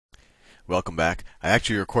Welcome back. I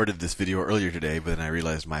actually recorded this video earlier today, but then I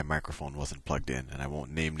realized my microphone wasn't plugged in, and I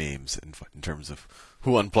won't name names in terms of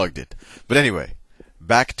who unplugged it. But anyway,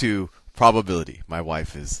 back to probability. My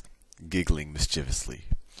wife is giggling mischievously.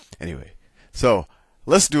 Anyway, so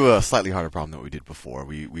let's do a slightly harder problem than we did before.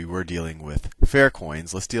 We were dealing with fair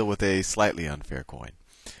coins. Let's deal with a slightly unfair coin.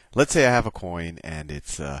 Let's say I have a coin and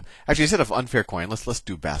it's actually, instead of unfair coin, let's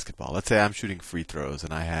do basketball. Let's say I'm shooting free throws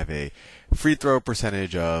and I have a free throw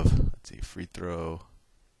percentage of, let's see, free throw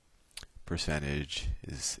percentage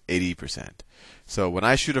is 80%. So when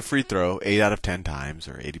I shoot a free throw 8 out of 10 times,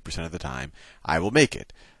 or 80% of the time, I will make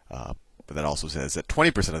it. But that also says that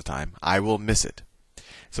 20% of the time I will miss it.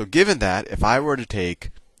 So given that, if I were to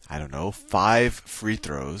take, I don't know, 5 free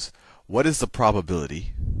throws, what is the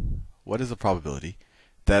probability? What is the probability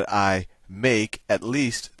that I make at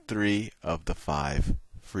least 3 of the 5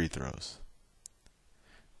 free throws?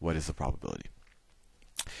 What is the probability?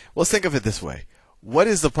 Well, let's think of it this way. What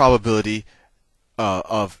is the probability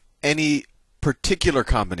of any particular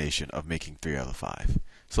combination of making 3 out of 5?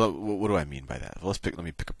 So what do I mean by that? Well, let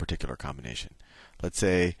me pick a particular combination. Let's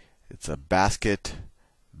say it's a basket,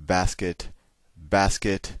 basket,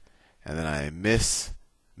 basket, and then I miss,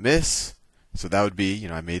 miss. So that would be,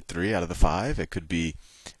 I made 3 out of the 5. It could be,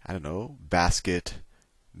 I don't know, basket,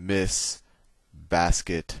 miss,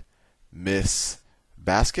 basket, miss,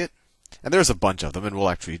 basket. And there's a bunch of them, and we'll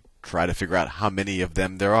actually try to figure out how many of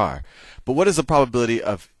them there are. But what is the probability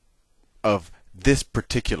of this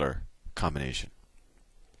particular combination?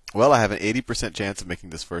 Well, I have an 80% chance of making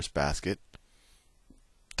this first basket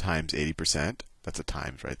times 80%. That's a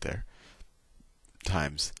times right there.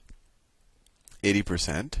 Times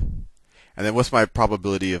 80%. And then what's my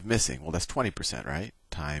probability of missing? Well, that's 20%, right?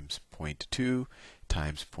 Times 0.2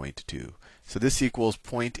 times 0.2. So this equals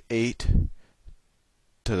 0.8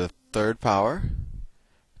 to the third power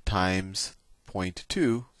times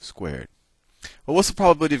 0.2 squared. Well, what's the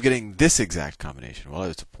probability of getting this exact combination? Well,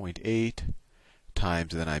 it's a 0.8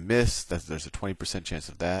 times, and then I miss. There's a 20% chance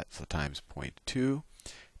of that. So times 0.2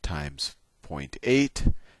 times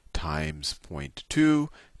 0.8 times 0.2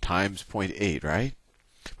 times 0.8, right?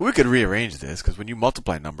 But we could rearrange this, because when you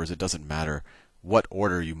multiply numbers, it doesn't matter what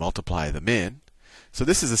order you multiply them in. So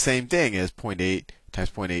this is the same thing as 0.8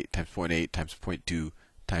 times 0.8 times 0.8 times 0.2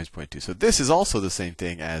 times 0.2. So this is also the same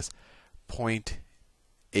thing as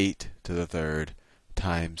 0.8 to the third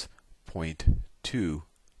times 0.2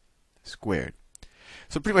 squared.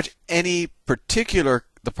 So pretty much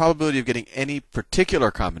the probability of getting any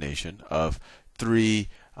particular combination of 3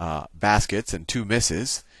 baskets and 2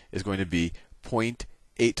 misses is going to be 0.8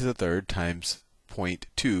 to the third times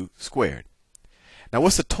 0.2 squared. Now,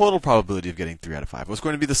 what's the total probability of getting 3 out of 5? Well, it's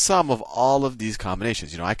going to be the sum of all of these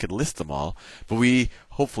combinations. I could list them all, but we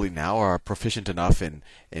hopefully now are proficient enough in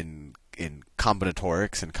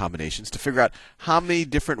combinatorics and combinations to figure out how many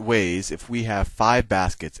different ways, if we have 5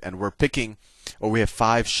 baskets and we're picking, or we have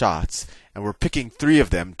 5 shots and we're picking 3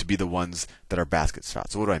 of them to be the ones that are basket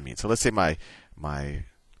shots. So what do I mean? So let's say my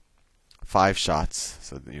 5 shots.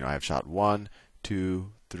 So I have shot 1,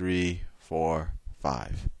 2, 3, 4,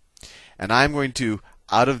 5. And I'm going to,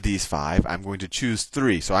 out of these 5, I'm going to choose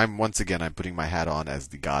 3. So I'm putting my hat on as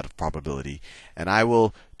the god of probability. And I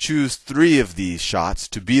will choose 3 of these shots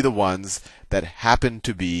to be the ones that happen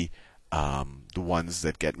to be the ones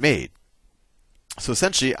that get made. So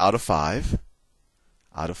essentially, out of 5,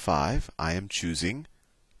 I am choosing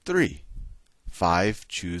 3. 5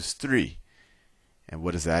 choose 3. And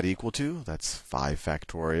what does that equal to? That's 5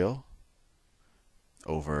 factorial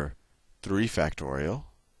over 3 factorial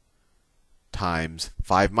times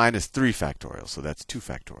 5 minus 3 factorial. So that's 2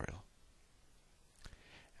 factorial.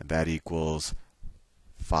 And that equals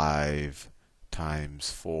 5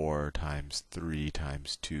 times 4 times 3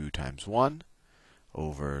 times 2 times 1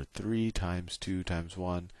 over 3 times 2 times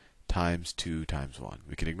 1 times 2 times 1.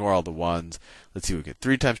 We can ignore all the 1s. Let's see, we get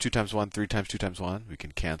 3 times 2 times 1, 3 times 2 times 1. We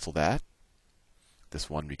can cancel that. This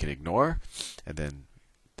 1 we can ignore. And then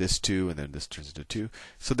this 2, and then this turns into 2.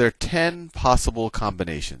 So there are 10 possible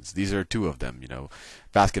combinations. These are 2 of them.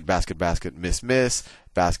 Basket, basket, basket, miss, miss,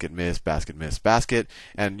 basket, miss, basket, miss, basket.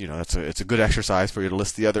 And it's a good exercise for you to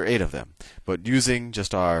list the other 8 of them. But using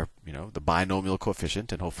just our, the binomial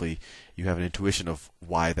coefficient, and hopefully you have an intuition of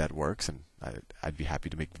why that works. And I'd be happy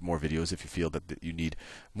to make more videos if you feel that you need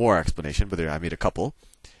more explanation. But I made a couple.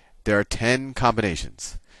 There are 10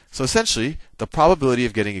 combinations. So essentially, the probability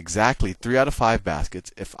of getting exactly 3 out of 5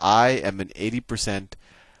 baskets, if I am an 80%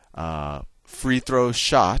 free throw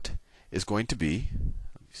shot, is going to be,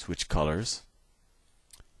 let me switch colors,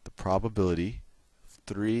 the probability of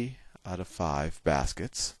 3 out of 5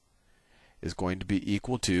 baskets is going to be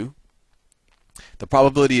equal to the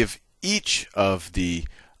probability of each of the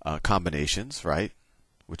combinations, right,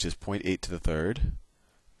 which is 0.8 to the third,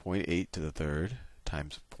 0.8 to the third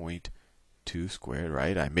times 0.2 squared,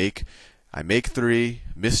 right? I make 3,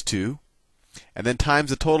 miss 2, and then times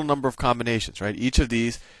the total number of combinations, right? Each of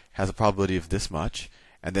these has a probability of this much,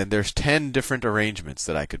 and then there's 10 different arrangements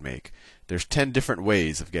that I could make. There's 10 different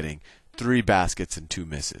ways of getting 3 baskets and 2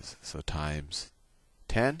 misses. So times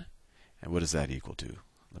 10, and what does that equal to?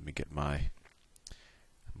 Let me get my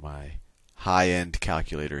high-end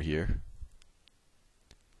calculator here.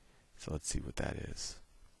 So let's see what that is.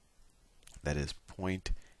 That is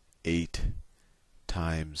 0.8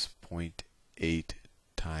 times 0.8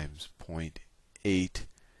 times 0.8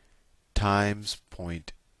 times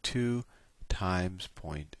 0.2 times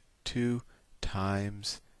 0.2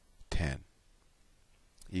 times 10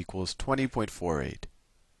 equals 20.48.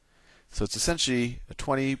 So it's essentially a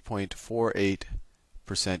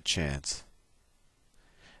 20.48% chance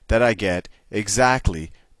that I get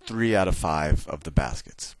exactly 3 out of 5 of the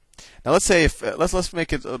baskets. Now let's say let's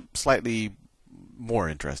make it slightly more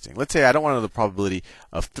interesting. Let's say I don't want to know the probability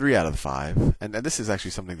of 3 out of the 5, and this is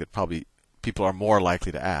actually something that probably people are more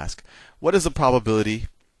likely to ask. What is the probability?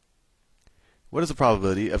 What is the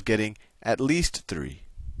probability of getting at least 3?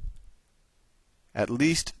 At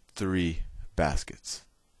least 3 baskets.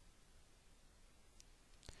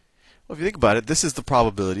 Well, if you think about it, this is the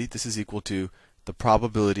probability. This is equal to the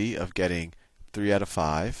probability of getting 3 out of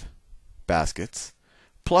 5 baskets,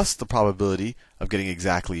 plus the probability of getting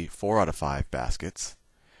exactly 4 out of 5 baskets,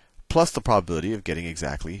 plus the probability of getting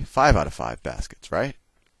exactly 5 out of 5 baskets, right?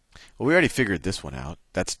 Well, we already figured this one out.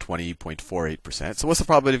 That's 20.48%. So what's the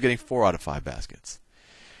probability of getting 4 out of 5 baskets?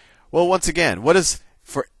 Well, once again, what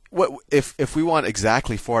if we want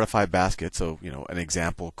exactly 4 out of 5 baskets? So, an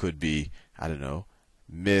example could be, I don't know,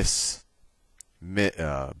 basket,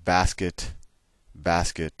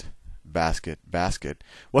 basket, basket, basket.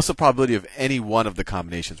 What's the probability of any one of the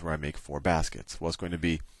combinations where I make 4 baskets? Well, it's going to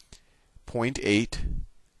be 0.8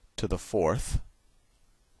 to the 4th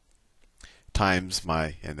times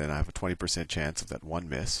and then I have a 20% chance of that one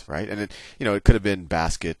miss, right? And it could have been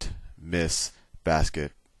basket, miss,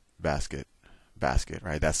 basket, basket, basket,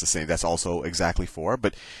 right? That's the same. That's also exactly 4.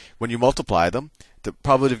 But when you multiply them, the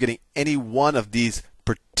probability of getting any one of these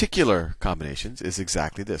particular combinations is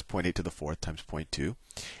exactly this, 0.8 to the 4th times 0.2.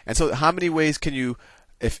 And so how many ways can you,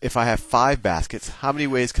 if I have 5 baskets, how many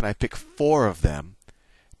ways can I pick 4 of them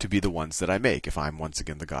to be the ones that I make if I'm once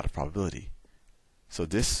again the god of probability? So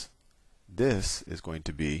this is going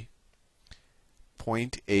to be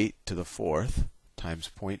 0.8 to the 4th times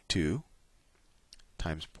 0.2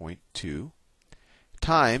 times 0.2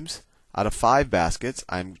 times, out of 5 baskets,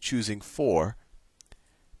 I'm choosing 4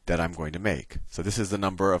 that I'm going to make. So this is the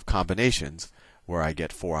number of combinations where I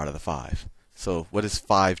get 4 out of the 5. So what does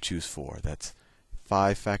 5 choose 4? That's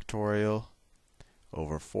 5 factorial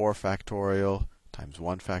over 4 factorial times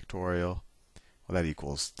 1 factorial. Well, that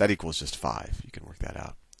equals just 5. You can work that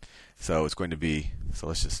out. So it's going to be, so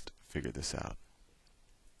let's just figure this out.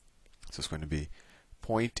 So it's going to be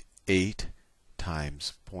 0.8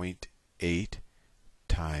 times 0.8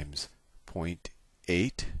 times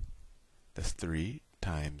 0.8. That's 3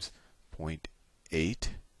 times 0.8.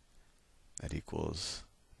 That equals,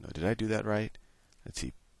 no, did I do that right? Let's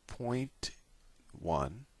see, 0.1,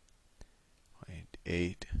 0.8,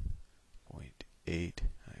 0.8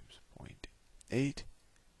 times 0.8.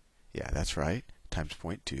 Yeah, that's right. Times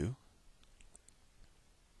 0.2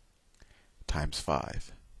 times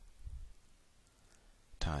 5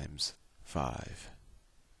 times 5.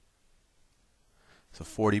 So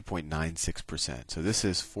 40.96%. So this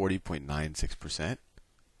is 40.96%.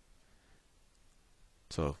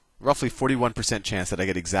 So roughly 41% chance that I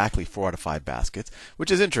get exactly 4 out of 5 baskets,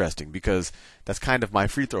 which is interesting because that's kind of my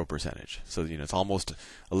free throw percentage. So it's almost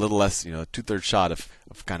a little less, 2/3 shot of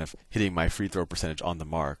kind of hitting my free throw percentage on the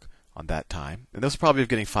mark on that time. And there's probably of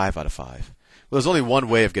getting 5 out of 5. Well, there's only one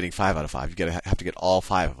way of getting 5 out of 5. You have to get all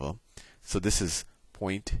 5 of them. So this is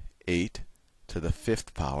 0.8 to the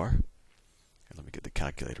 5th power. And let me get the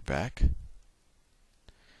calculator back.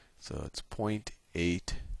 So it's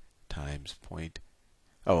 0.8 times times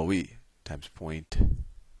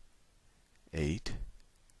 0.8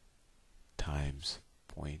 times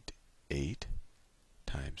 0.8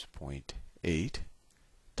 times 0.8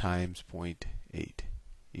 times 0.8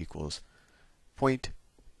 equals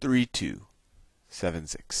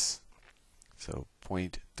 0.3276. So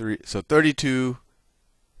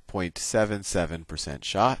 32.77%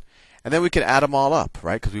 shot. And then we can add them all up,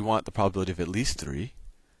 right? Because we want the probability of at least 3.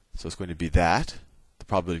 So it's going to be that, the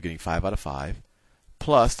probability of getting 5 out of 5,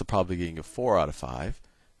 plus the probability of getting a 4 out of 5,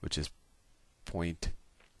 which is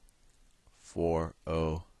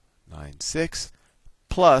 0.4096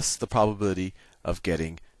 plus the probability of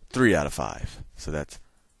getting 3 out of 5. So that's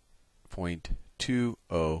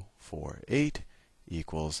 0.2048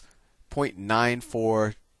 equals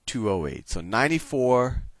 0.94208. So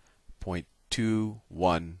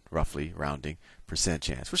 94.21, roughly rounding, percent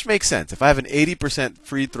chance, which makes sense. If I have an 80%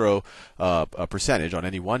 free throw percentage on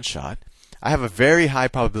any one shot, I have a very high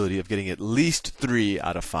probability of getting at least 3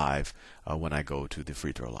 out of 5 when I go to the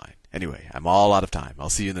free throw line. Anyway, I'm all out of time. I'll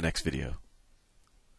see you in the next video.